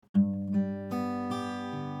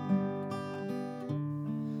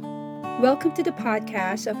Welcome to the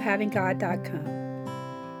podcast of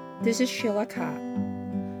havinggod.com. This is Sheila Cobb.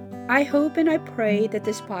 I hope and I pray that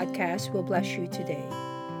this podcast will bless you today.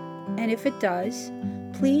 And if it does,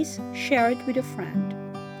 please share it with a friend.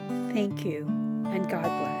 Thank you, and God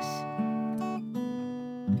bless.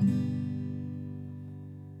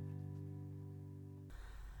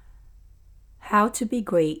 How to Be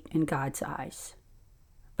Great in God's Eyes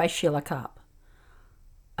by Sheila Cobb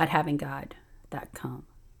at havinggod.com.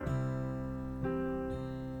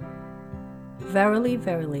 Verily,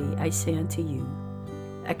 verily, I say unto you,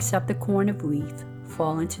 except the corn of wheat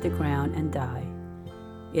fall into the ground and die,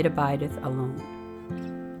 it abideth alone.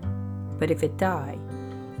 But if it die,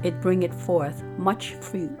 it bringeth forth much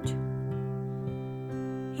fruit.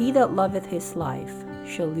 He that loveth his life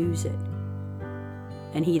shall lose it,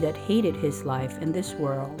 and he that hated his life in this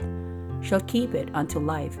world shall keep it unto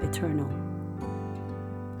life eternal.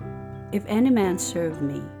 If any man serve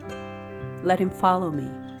me, let him follow me,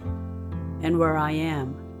 and where I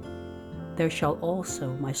am, there shall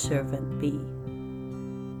also my servant be.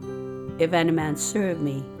 If any man serve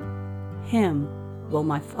me, him will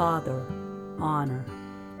my Father honor.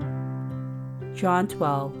 John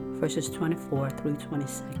 12, verses 24 through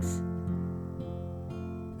 26.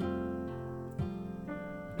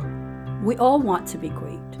 We all want to be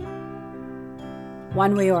great.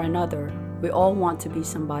 One way or another, we all want to be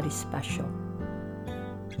somebody special.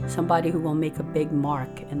 Somebody who will make a big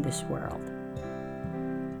mark in this world.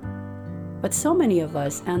 But so many of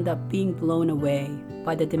us end up being blown away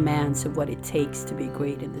by the demands of what it takes to be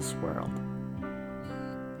great in this world.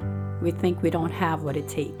 We think we don't have what it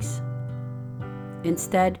takes.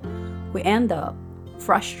 Instead, we end up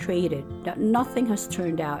frustrated that nothing has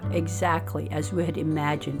turned out exactly as we had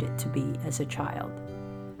imagined it to be as a child,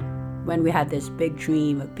 when we had this big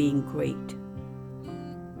dream of being great.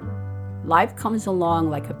 Life comes along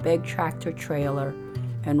like a big tractor trailer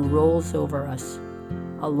and rolls over us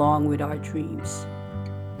along with our dreams.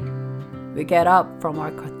 We get up from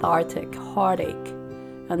our cathartic heartache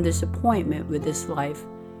and disappointment with this life,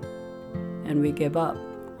 and we give up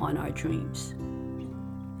on our dreams.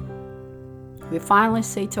 We finally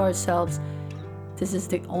say to ourselves, this is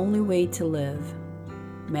the only way to live.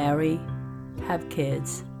 Marry, have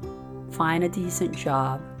kids, find a decent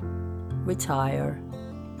job, retire,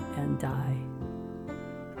 and die.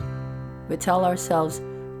 We tell ourselves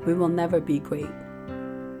we will never be great,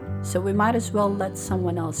 so we might as well let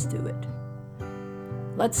someone else do it.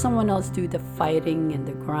 Let someone else do the fighting and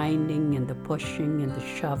the grinding and the pushing and the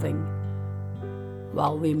shoving,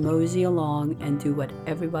 while we mosey along and do what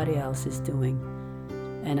everybody else is doing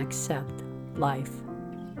and accept life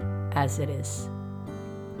as it is.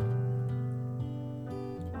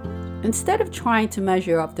 Instead of trying to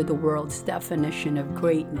measure up to the world's definition of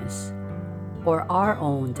greatness or our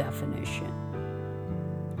own definition,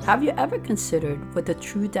 have you ever considered what the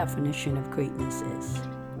true definition of greatness is?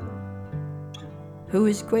 Who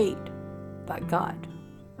is great but God?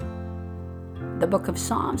 The book of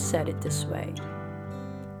Psalms said it this way: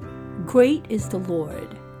 great is the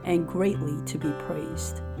Lord, and greatly to be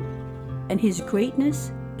praised, and his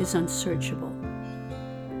greatness is unsearchable.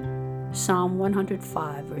 Psalm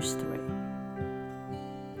 105, verse 3.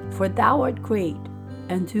 For thou art great,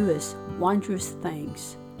 and doest wondrous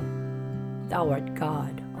things. Thou art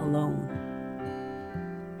God alone.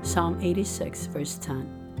 Psalm 86, verse 10.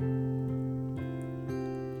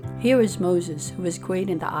 Here is Moses, who was great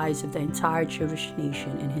in the eyes of the entire Jewish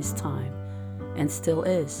nation in his time, and still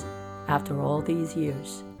is, after all these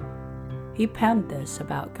years. He penned this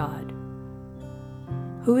about God.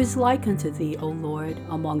 Who is like unto thee, O Lord,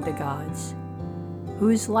 among the gods? Who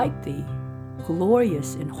is like thee,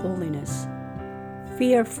 glorious in holiness,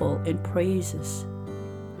 fearful in praises,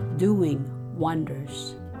 doing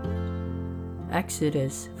wonders?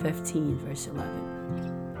 Exodus 15, verse 11.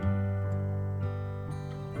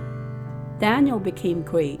 Daniel became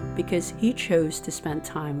great because he chose to spend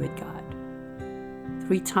time with God.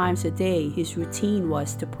 3 times a day, his routine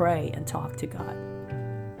was to pray and talk to God.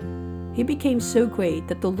 He became so great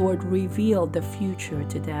that the Lord revealed the future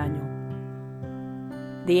to Daniel.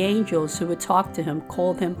 The angels who would talk to him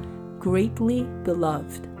called him greatly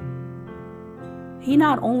beloved. He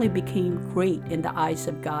not only became great in the eyes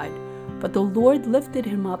of God, but the Lord lifted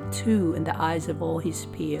him up too in the eyes of all his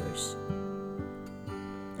peers.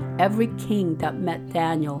 Every king that met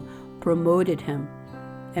Daniel promoted him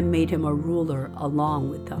and made him a ruler along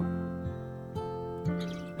with them.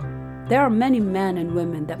 There are many men and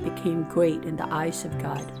women that became great in the eyes of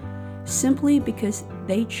God simply because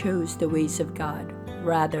they chose the ways of God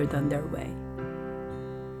rather than their way.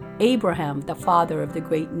 Abraham, the father of the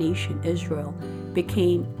great nation Israel,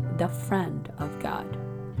 became the friend of God.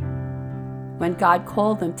 When God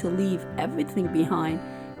called him to leave everything behind,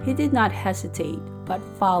 he did not hesitate, but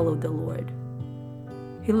followed the Lord.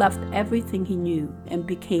 He left everything he knew and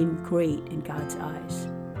became great in God's eyes.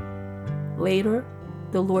 Later,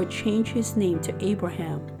 the Lord changed his name to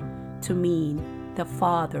Abraham to mean the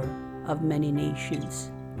father of many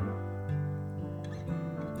nations.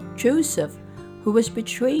 Joseph, who was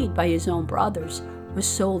betrayed by his own brothers, was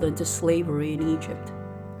sold into slavery in Egypt.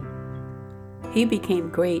 He became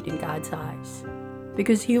great in God's eyes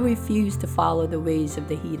because he refused to follow the ways of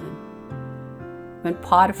the heathen. When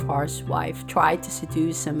Potiphar's wife tried to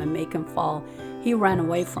seduce him and make him fall, he ran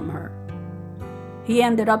away from her. He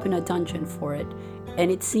ended up in a dungeon for it, and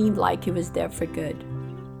it seemed like he was there for good.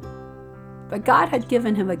 But God had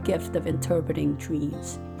given him a gift of interpreting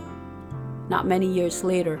dreams. Not many years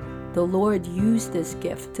later, the Lord used this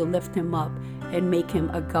gift to lift him up and make him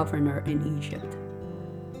a governor in Egypt.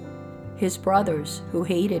 His brothers, who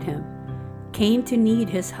hated him, came to need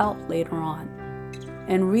his help later on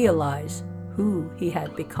and realized who he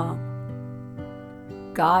had become.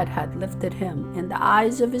 God had lifted him in the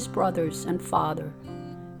eyes of his brothers and father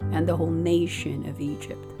and the whole nation of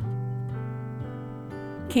Egypt.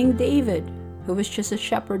 King David, who was just a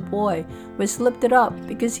shepherd boy, was lifted up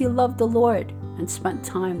because he loved the Lord and spent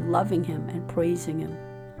time loving him and praising him.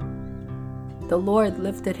 The Lord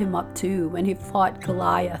lifted him up too when he fought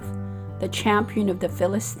Goliath, the champion of the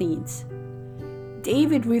Philistines.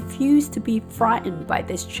 David refused to be frightened by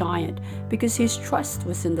this giant because his trust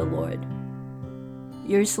was in the Lord.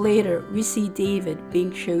 Years later, we see David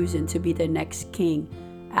being chosen to be the next king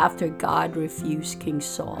after God refused King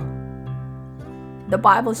Saul. The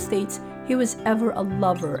Bible states he was ever a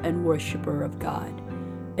lover and worshiper of God,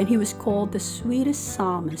 and he was called the sweetest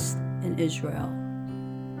psalmist in Israel.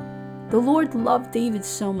 The Lord loved David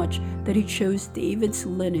so much that he chose David's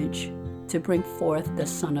lineage to bring forth the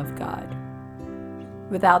Son of God.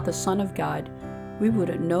 Without the Son of God, we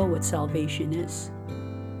wouldn't know what salvation is.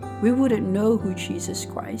 We wouldn't know who Jesus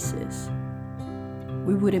Christ is.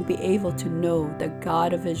 We wouldn't be able to know the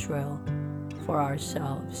God of Israel for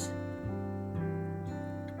ourselves.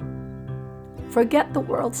 Forget the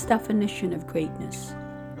world's definition of greatness.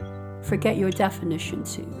 Forget your definition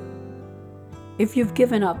too. If you've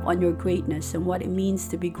given up on your greatness and what it means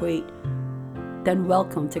to be great, then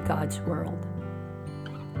welcome to God's world.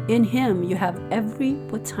 In Him, you have every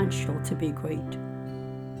potential to be great.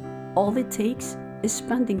 All it takes is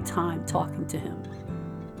spending time talking to Him.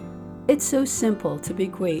 It's so simple to be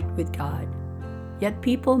great with God, yet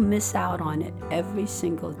people miss out on it every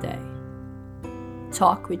single day.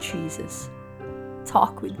 Talk with Jesus.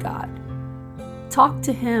 Talk with God. Talk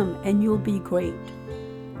to Him and you'll be great.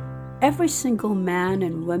 Every single man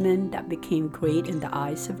and woman that became great in the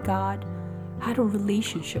eyes of God had a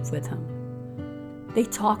relationship with Him. They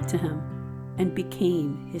talked to Him and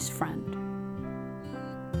became His friend.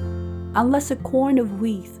 Unless a corn of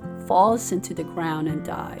wheat falls into the ground and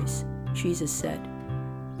dies, Jesus said,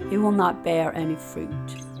 it will not bear any fruit.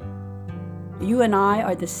 You and I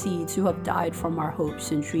are the seeds who have died from our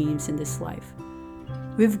hopes and dreams in this life.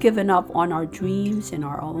 We've given up on our dreams and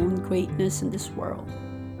our own greatness in this world.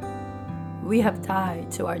 We have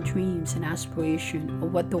died to our dreams and aspiration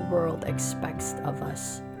of what the world expects of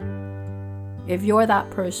us. If you're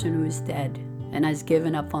that person who is dead and has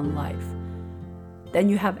given up on life, then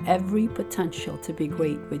you have every potential to be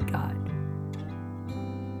great with God.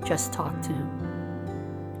 Just talk to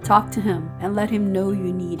Him. Talk to Him and let Him know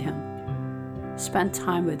you need Him. Spend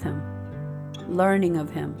time with Him, learning of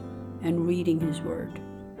Him and reading His Word.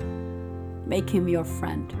 Make Him your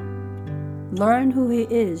friend. Learn who He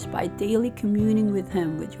is by daily communing with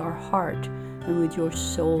Him with your heart and with your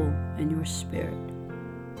soul and your spirit.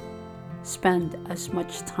 Spend as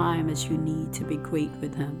much time as you need to be great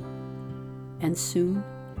with Him. And soon,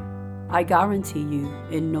 I guarantee you,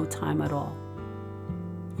 in no time at all,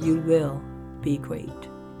 you will be great.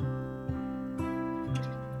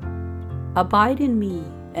 Abide in me,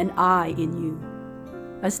 and I in you,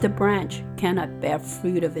 as the branch cannot bear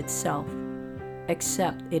fruit of itself,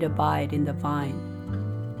 except it abide in the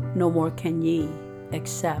vine. No more can ye,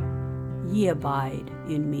 except ye abide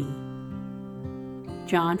in me.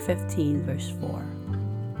 John 15, verse 4.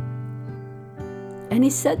 And He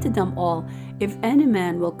said to them all, if any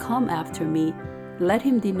man will come after me, let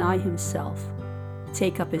him deny himself,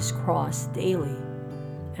 take up his cross daily,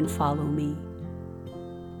 and follow me.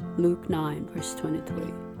 Luke 9, verse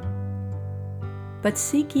 23. But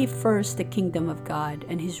seek ye first the kingdom of God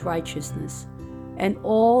and His righteousness, and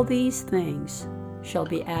all these things shall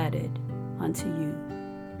be added unto you.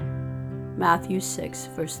 Matthew 6,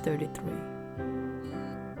 verse 33.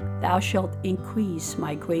 Thou shalt increase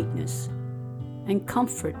my greatness and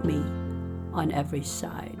comfort me on every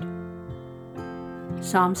side.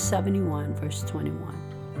 Psalm 71, verse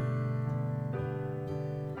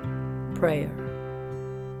 21. Prayer.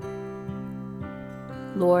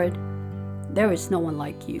 Lord, there is no one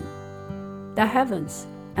like you. The heavens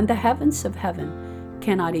and the heavens of heaven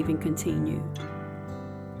cannot even contain you.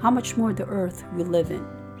 How much more the earth we live in?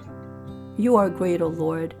 You are great, O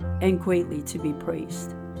Lord, and greatly to be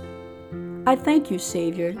praised. I thank you,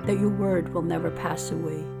 Savior, that your word will never pass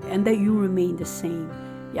away and that you remain the same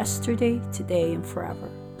yesterday, today, and forever.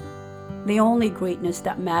 The only greatness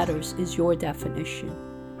that matters is your definition.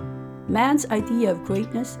 Man's idea of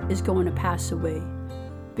greatness is going to pass away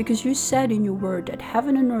because you said in your word that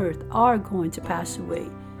heaven and earth are going to pass away,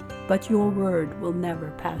 but your word will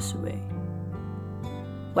never pass away.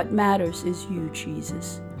 What matters is you,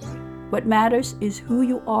 Jesus. What matters is who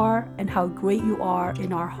you are and how great you are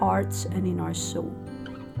in our hearts and in our soul.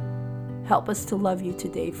 Help us to love you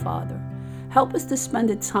today, Father. Help us to spend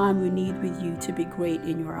the time we need with you to be great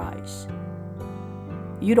in your eyes.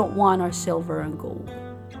 You don't want our silver and gold.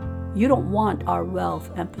 You don't want our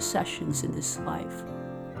wealth and possessions in this life.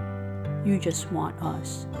 You just want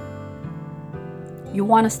us. You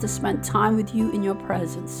want us to spend time with you in your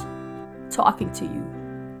presence, talking to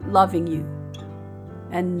you, loving you,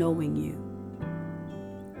 and knowing you.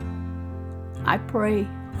 I pray,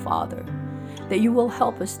 Father, that you will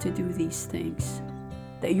help us to do these things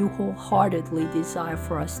that you wholeheartedly desire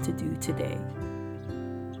for us to do today.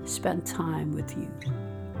 Spend time with you.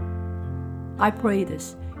 I pray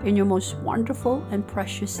this in your most wonderful and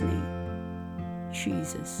precious name,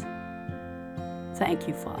 Jesus. Thank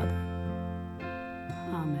you, Father.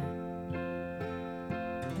 Amen.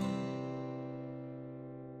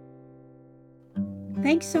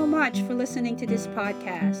 Thanks so much for listening to this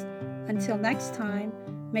podcast. Until next time,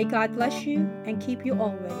 may God bless you and keep you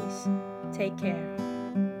always. Take care.